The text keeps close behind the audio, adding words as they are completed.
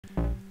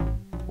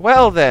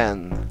Well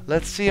then,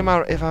 let's see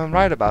if I'm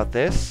right about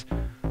this.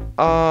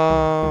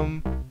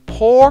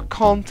 Pour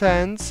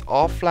contents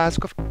of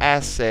flask of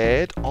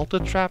acid on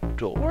the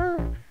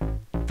trapdoor?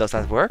 Does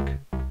that work?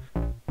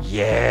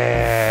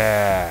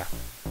 Yeah!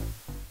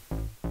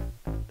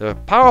 The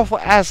powerful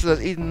acid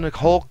has eaten a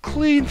hole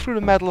clean through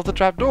the metal of the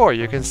trapdoor.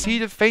 You can see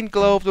the faint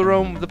glow of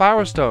the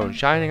power stone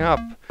shining up.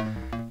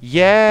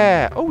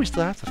 Yeah! Oh, we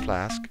still have the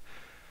flask.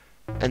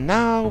 And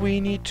now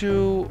we need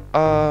to,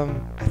 I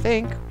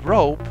think,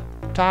 rope,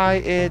 tie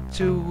it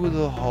to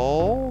the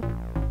hole.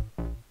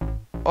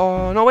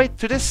 Oh, no, wait,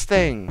 to this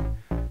thing.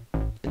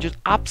 And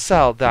just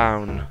upsell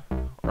down.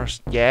 Or,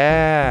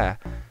 yeah.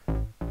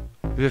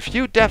 With a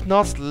few depth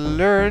knots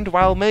learned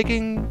while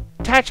making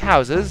thatch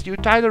houses, you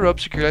tie the rope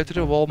securely to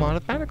the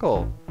wall-mounted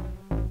manacle.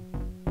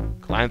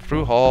 Climb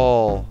through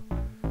hole.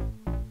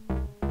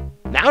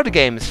 Now the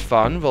game is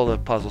fun with all the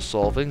puzzle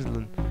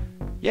solving.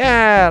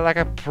 Yeah, like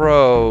a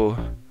pro.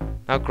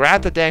 Now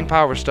grab the dang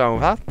power stone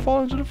without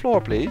falling to the floor,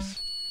 please.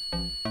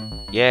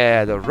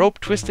 Yeah, the rope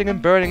twisting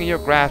and burning in your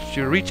grasp,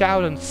 you reach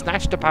out and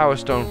snatch the power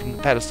stone from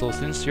the pedestal.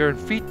 Since your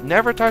feet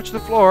never touch the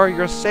floor,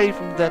 you're safe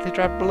from the deadly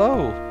trap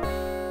below.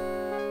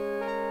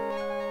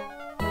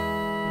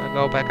 Now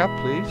go back up,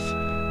 please.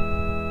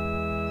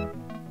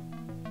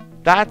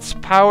 That's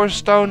power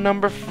stone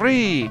number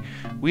 3.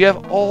 We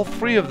have all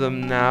 3 of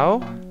them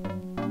now.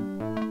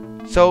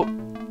 So,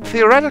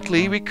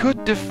 theoretically, we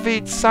could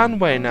defeat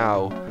Sunway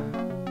now.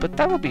 But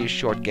that will be a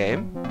short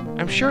game.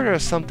 I'm sure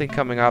there's something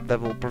coming up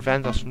that will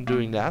prevent us from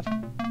doing that.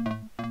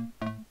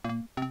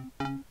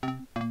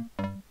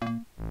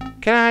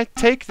 Can I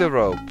take the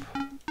rope?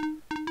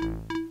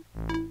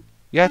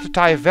 You have to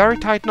tie a very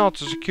tight knot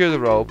to secure the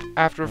rope.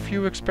 After a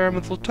few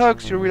experimental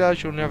tugs, you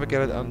realize you'll never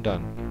get it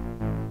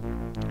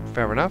undone.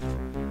 Fair enough.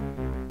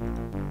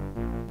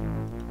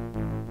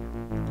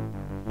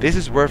 This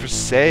is worth a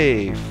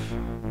save.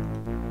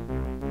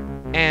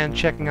 And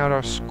checking out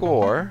our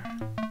score.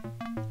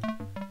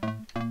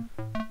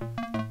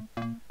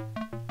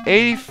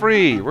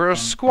 83. We're a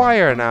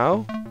squire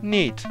now.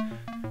 Neat.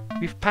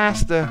 We've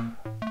passed the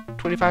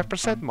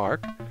 25%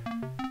 mark.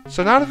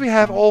 So now that we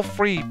have all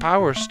 3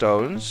 power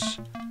stones,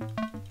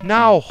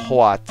 now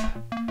what?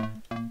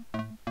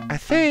 I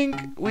think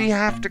we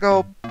have to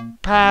go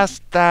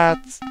past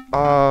that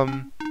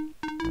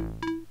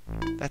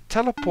that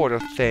teleporter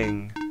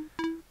thing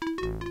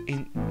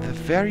in the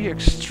very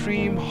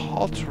extreme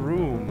hot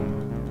room.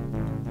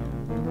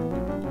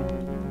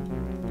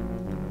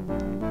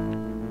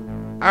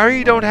 I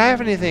really don't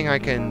have anything I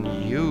can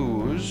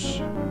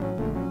use.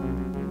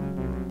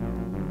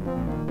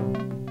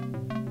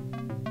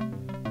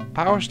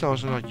 Power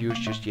stones are not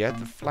used just yet.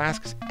 The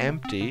flask is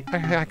empty.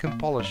 I can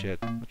polish it.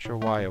 Not sure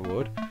why I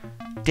would.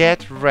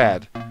 Dead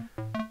red.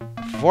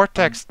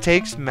 Vortex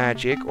takes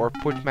magic or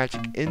puts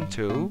magic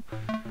into.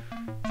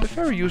 It's a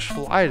very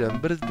useful item,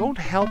 but it won't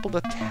help on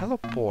the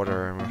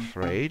teleporter, I'm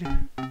afraid.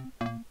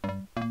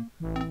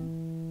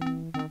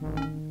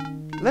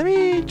 Let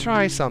me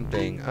try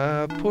something.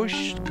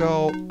 Push,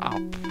 go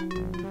up.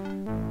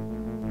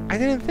 I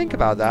didn't think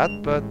about that,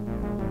 but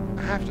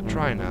I have to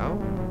try now.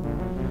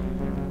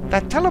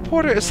 That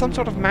teleporter is some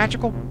sort of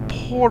magical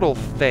portal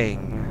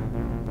thing.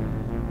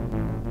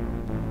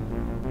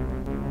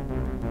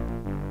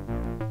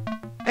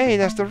 Hey,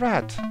 there's the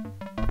rat.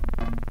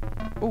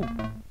 Ooh.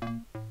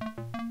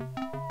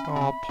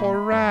 Oh, poor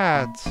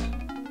rat.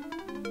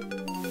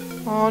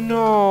 Oh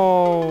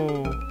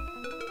no.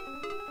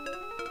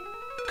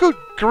 Good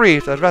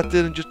grief, that rat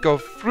didn't just go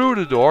through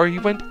the door, he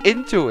went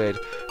into it.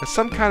 There's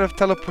some kind of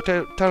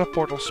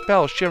teleportal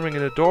spell shimmering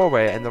in the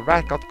doorway, and the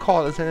rat got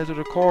caught and sent into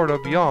the corridor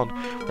beyond,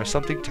 where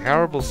something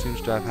terrible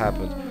seems to have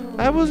happened.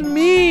 That was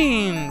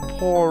mean,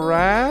 poor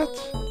rat.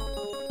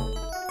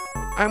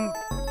 Can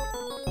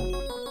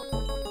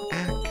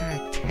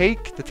I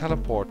take the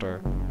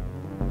teleporter?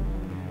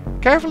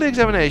 Careful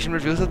examination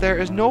reveals that there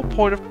is no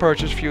point of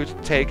purchase for you to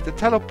take the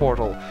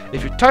teleportal.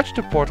 If you touch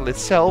the portal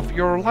itself,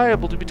 you're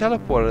liable to be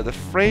teleported. The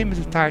frame is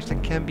attached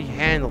and can be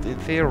handled in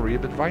theory,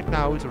 but right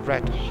now it's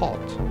red hot.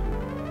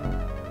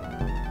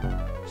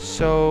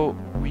 So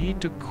we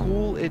need to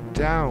cool it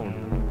down.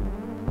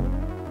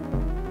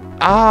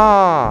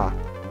 Ah!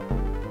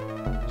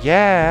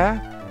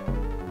 Yeah!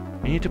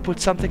 We need to put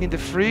something in the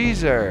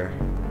freezer.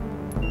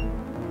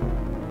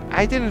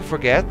 I didn't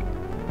forget.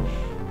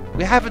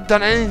 We haven't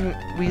done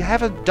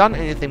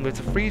anything with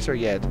the freezer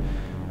yet.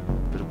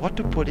 But what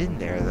to put in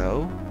there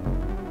though?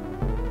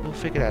 We'll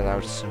figure that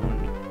out soon.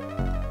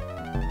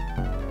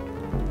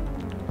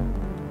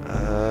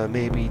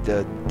 Maybe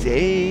the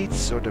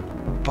dates or the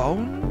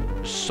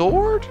bone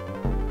sword?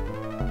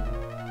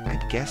 I'm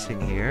guessing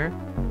here.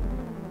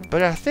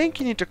 But I think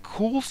you need to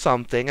cool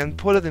something and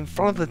put it in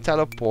front of the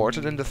teleporter,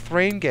 and then the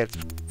frame gets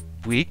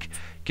weak.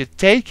 You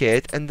take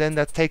it, and then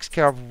that takes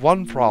care of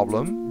one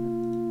problem.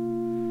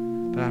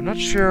 But I'm not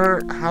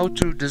sure how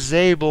to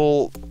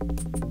disable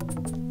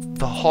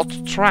the hot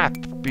trap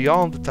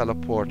beyond the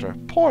teleporter.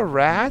 Poor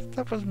rat,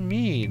 that was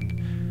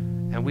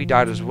mean. And we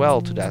died as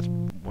well to that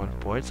one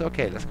points.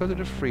 Okay, let's go to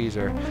the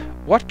freezer.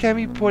 What can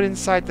we put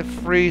inside the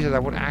freezer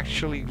that would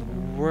actually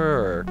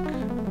work?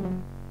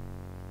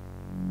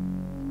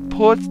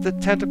 Put the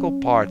tentacle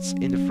parts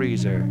in the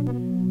freezer.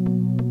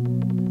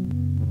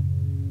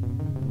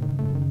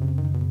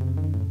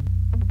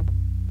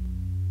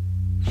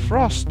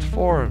 Frost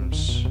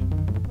forms.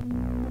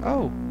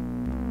 Oh.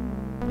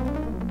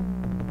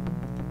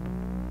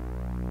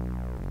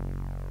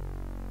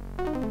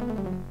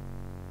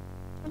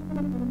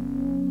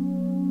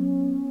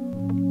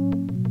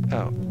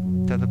 Oh,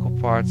 tentacle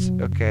parts.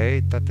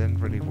 Okay, that didn't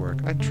really work.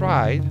 I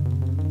tried.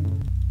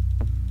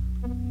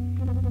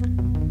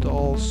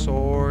 Doll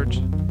sword,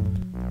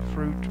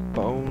 fruit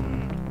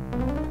bone.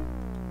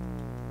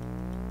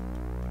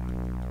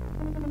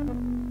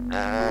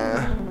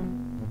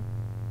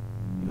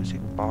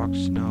 Music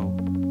box, no.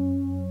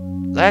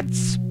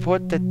 Let's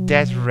put the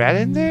dead rat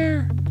in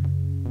there?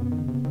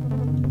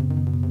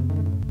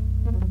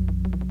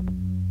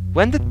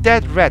 When the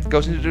dead rat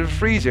goes into the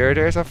freezer,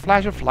 there is a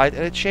flash of light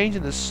and a change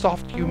in the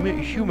soft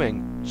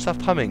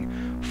humming.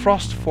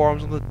 Frost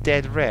forms on the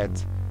dead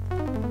rat.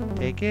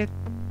 Take it?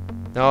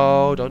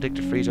 No, don't take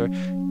the freezer.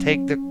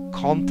 Take the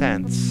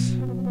contents.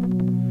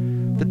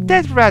 The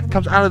dead rat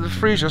comes out of the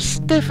freezer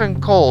stiff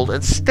and cold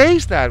and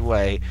stays that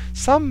way.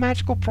 Some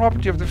magical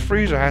property of the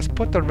freezer has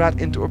put the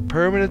rat into a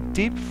permanent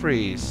deep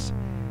freeze.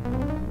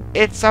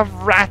 It's a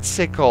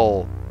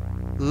ratsicle.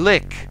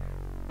 Lick.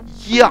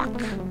 Yuck.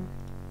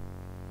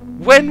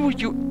 When would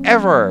you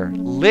ever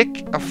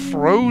lick a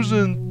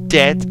frozen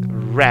dead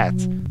rat?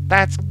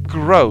 That's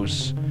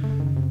gross.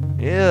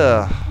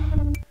 Ugh.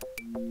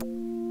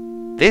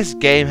 This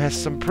game has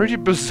some pretty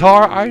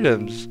bizarre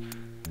items.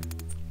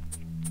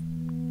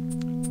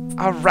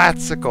 A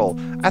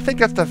ratsicle. I think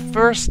that's the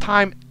first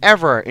time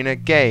ever in a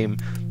game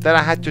that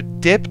I had to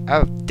dip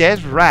a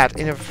dead rat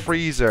in a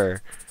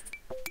freezer.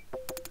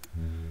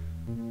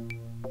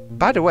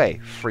 By the way,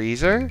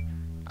 freezer?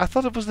 I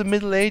thought it was the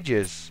Middle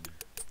Ages.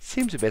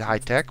 Seems a bit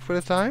high-tech for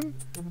the time.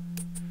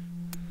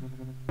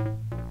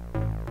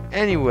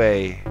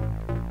 Anyway.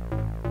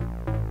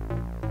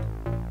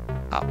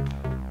 Up.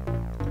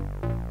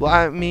 Well,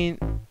 I mean...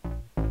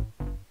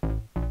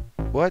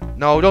 What?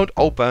 No, don't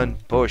open.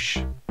 Push.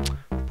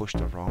 Push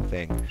the wrong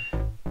thing.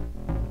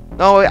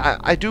 No,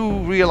 I do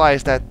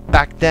realize that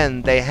back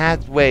then they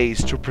had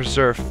ways to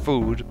preserve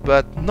food,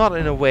 but not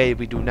in a way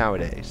we do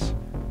nowadays.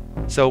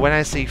 So when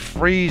I see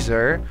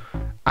freezer,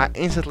 I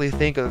instantly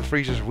think of the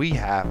freezers we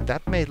have.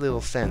 That made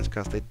little sense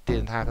because they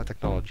didn't have that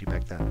technology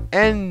back then.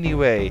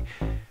 Anyway,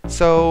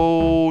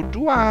 so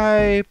do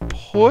I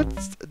put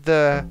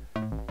the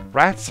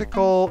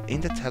ratsicle in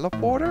the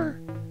teleporter?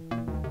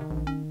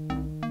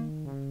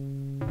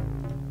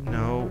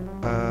 No.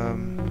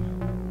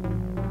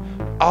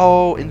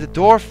 Oh, in the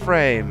door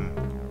frame.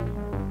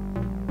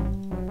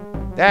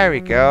 There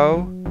we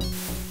go.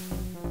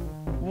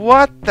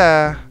 What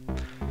the?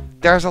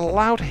 There's a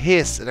loud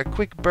hiss and a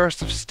quick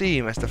burst of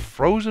steam as the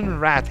frozen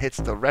rat hits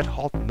the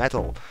red-hot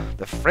metal.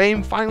 The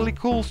frame finally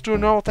cools to a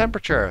normal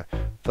temperature,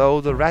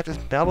 though the rat is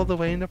melted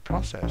away in the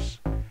process.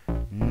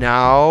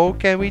 Now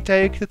can we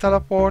take the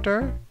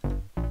teleporter?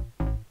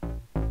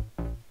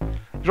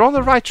 You're on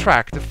the right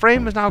track. The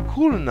frame is now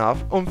cool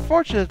enough.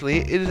 Unfortunately,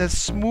 it is as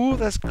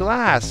smooth as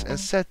glass and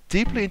set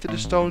deeply into the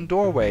stone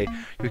doorway.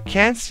 You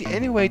can't see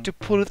any way to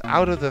pull it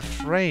out of the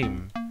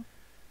frame.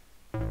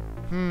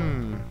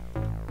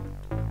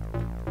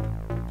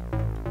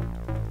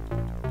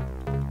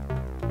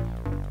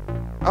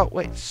 Oh,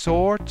 wait.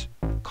 Sword.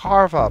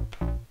 Carve up.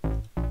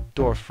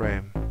 Door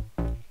frame.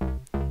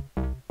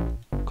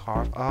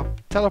 Carve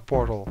up.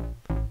 Teleportal.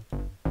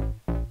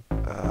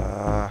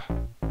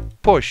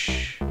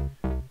 Push.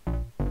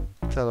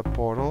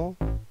 Teleportal.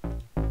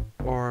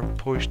 Or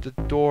push the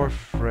door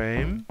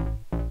frame.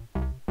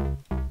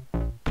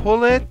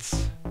 Pull it.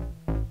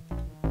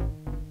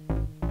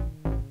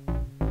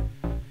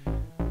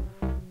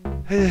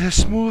 It is as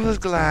smooth as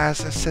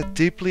glass and set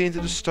deeply into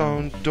the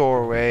stone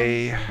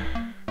doorway.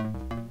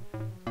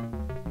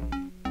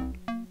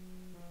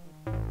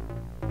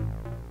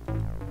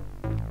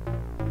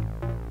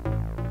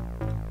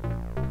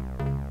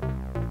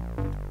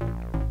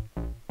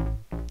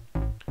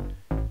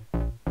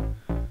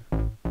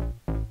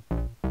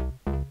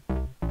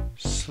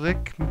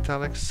 Slick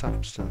metallic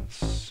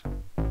substance.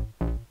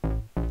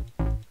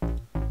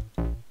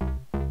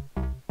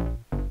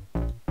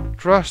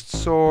 Thrust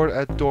sword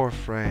at door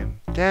frame.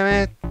 Damn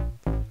it!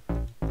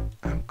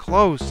 I'm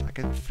close. I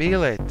can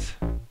feel it.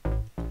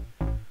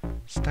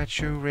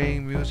 Statue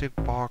ring, music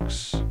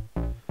box.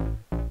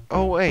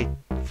 Oh wait,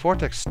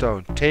 vortex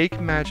stone. Take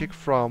magic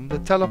from the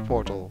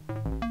teleportal.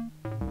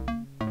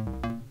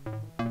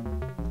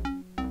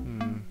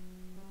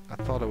 I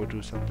thought I would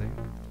do something.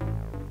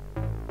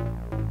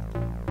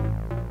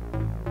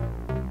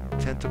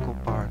 Tentacle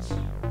parts.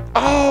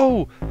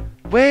 Oh!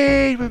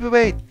 Wait!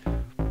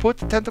 Put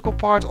the tentacle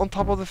parts on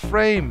top of the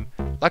frame,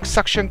 like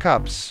suction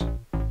cups.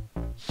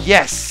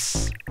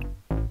 Yes!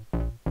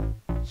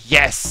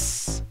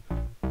 Yes!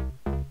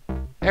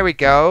 There we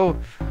go.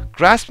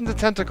 Grasping the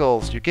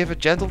tentacles, you give a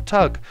gentle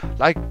tug.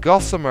 Like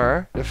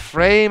gossamer, the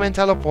frame and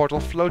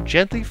teleportal float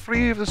gently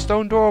free of the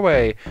stone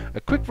doorway.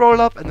 A quick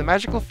roll up and the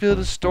magical field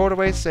is stored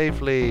away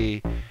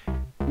safely.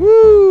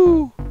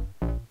 Woo!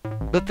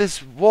 But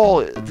this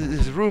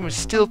room is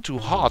still too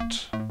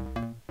hot.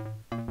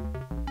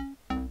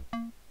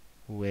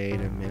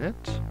 Wait a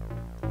minute.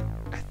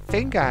 I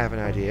think I have an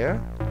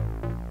idea.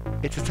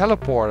 It's a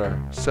teleporter,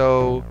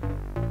 so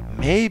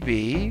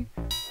maybe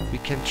we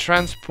can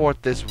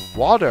transport this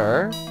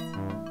water,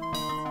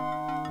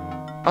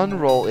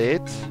 unroll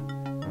it.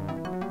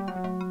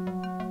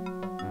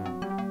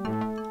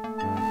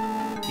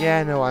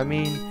 Yeah, no, I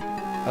mean,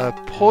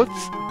 put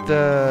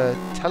the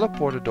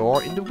teleporter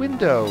door in the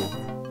window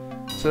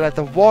so that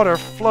the water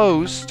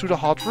flows to the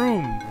hot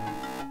room.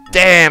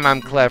 Damn,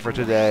 I'm clever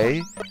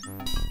today.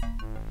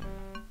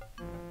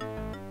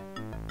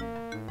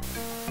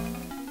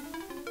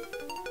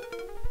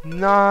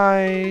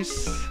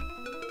 Nice.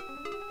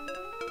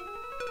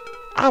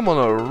 I'm on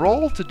a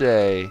roll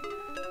today.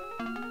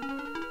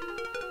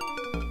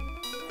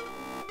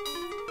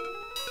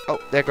 Oh,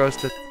 there goes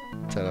the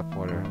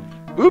teleporter.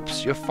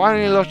 Oops, you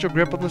finally lost your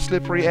grip on the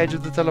slippery edge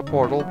of the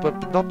teleportal,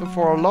 but not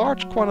before a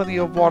large quantity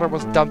of water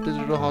was dumped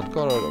into the hot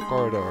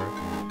corridor.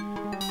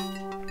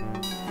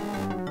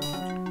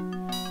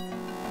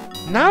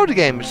 Now the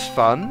game is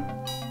fun.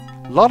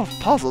 A lot of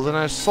puzzles and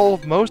I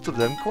solved most of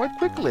them quite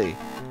quickly.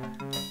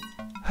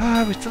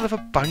 We still have a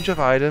bunch of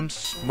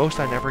items, most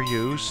I never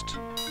used.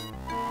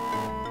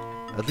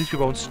 At least we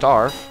won't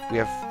starve. We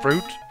have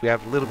fruit, we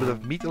have a little bit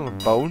of meat on a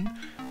bone,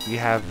 we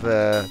have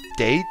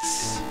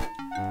dates.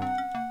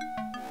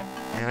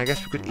 And I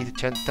guess we could eat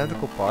the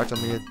tentacle parts. I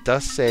mean, it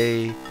does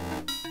say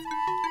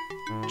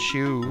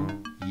chew.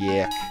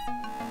 Yuck.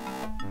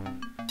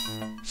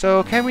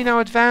 So, can we now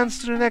advance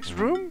to the next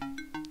room?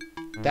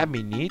 That'd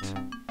be neat.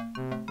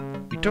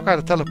 We took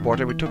out the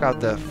teleporter, we took out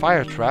the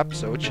fire trap,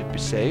 so it should be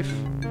safe.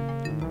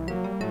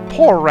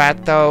 Poor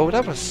rat, though.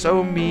 That was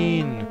so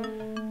mean.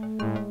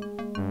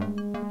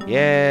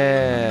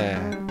 Yeah.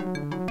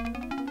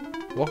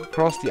 Walk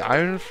across the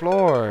iron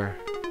floor.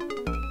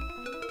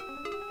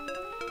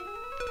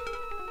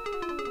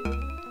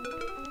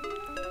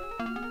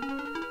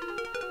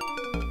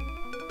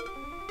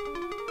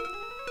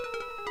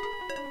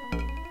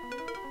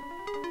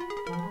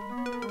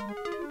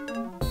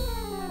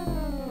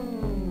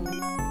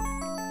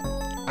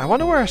 I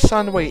wonder where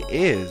Sunway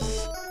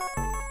is.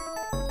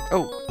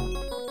 Oh.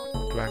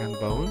 Dragon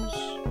bones.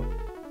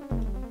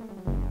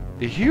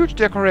 The huge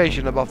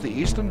decoration above the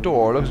eastern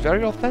door looks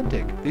very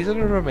authentic. These are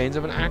the remains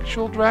of an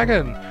actual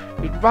dragon.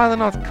 We'd rather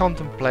not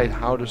contemplate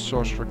how the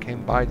sorcerer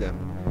came by them.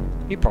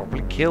 He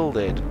probably killed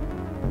it.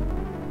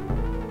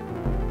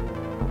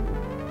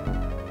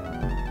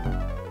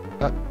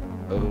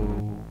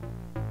 Uh-oh.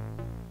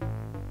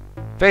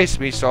 Face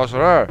me,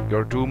 sorcerer.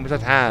 Your doom is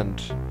at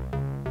hand.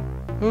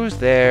 Who's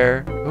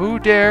there? Who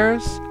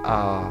dares?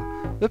 Ah,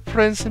 the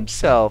prince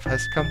himself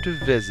has come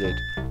to visit.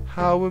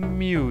 How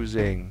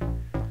amusing.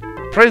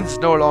 Prince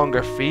no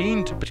longer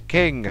fiend, but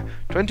king.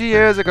 20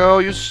 years ago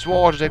you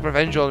swore to take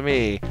revenge on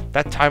me.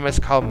 That time has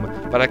come,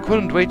 but I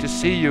couldn't wait to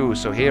see you,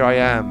 so here I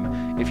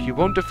am. If you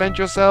won't defend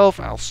yourself,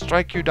 I'll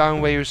strike you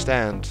down where you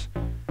stand.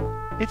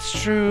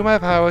 It's true, my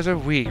powers are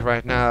weak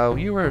right now.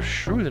 You were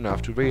shrewd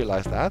enough to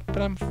realize that,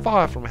 but I'm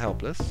far from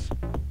helpless.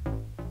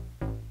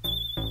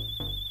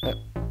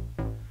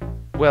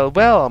 Well,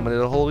 my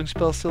little holding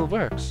spell still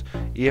works,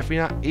 even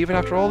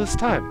after all this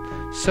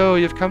time. So,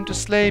 you've come to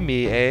slay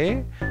me,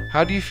 eh?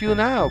 How do you feel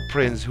now,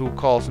 prince who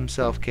calls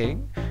himself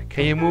king?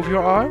 Can you move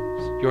your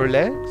arms? Your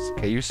legs?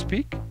 Can you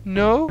speak?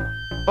 No?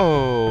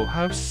 Oh,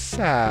 how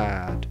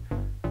sad.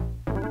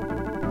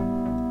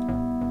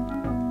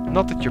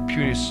 Not that your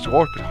puny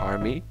sword could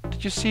harm me.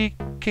 Did you see,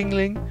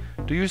 Kingling?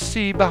 Do you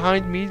see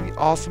behind me the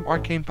awesome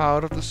arcane power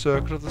of the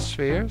Circle of the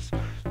Spheres?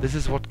 This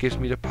is what gives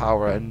me the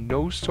power, and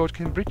no sword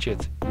can breach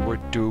it. You were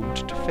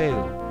doomed to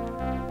fail.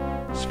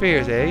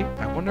 Spheres, eh?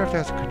 I wonder if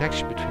there's a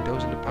connection between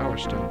those and the Power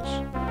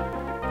Stones.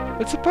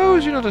 But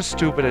suppose you're not as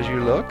stupid as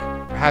you look.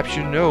 Perhaps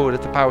you know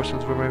that the Power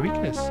Stones were my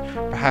weakness.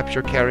 Perhaps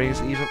you're carrying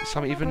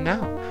some even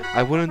now.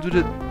 It wouldn't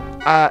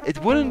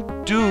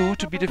do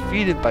to be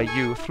defeated by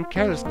you through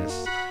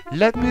carelessness.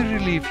 Let me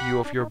relieve you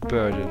of your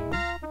burden.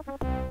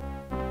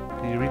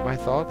 Did you read my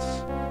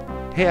thoughts?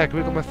 Hey, I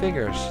wiggle my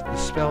fingers. The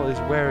spell is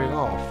wearing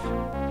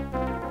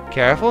off.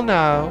 Careful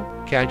now.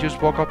 Can't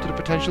just walk up to the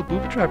potential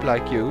booby trap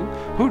like you.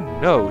 Who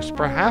knows?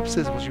 Perhaps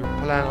this was your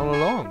plan all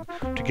along.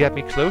 To get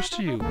me close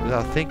to you,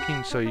 without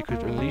thinking, so you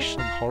could unleash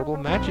some horrible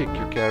magic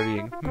you're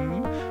carrying.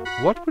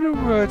 What were the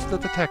words of the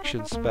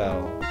detection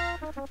spell?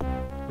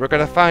 We're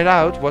gonna find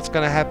out what's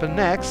gonna happen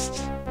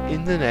next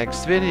in the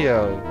next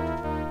video.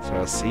 So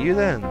I'll see you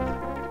then.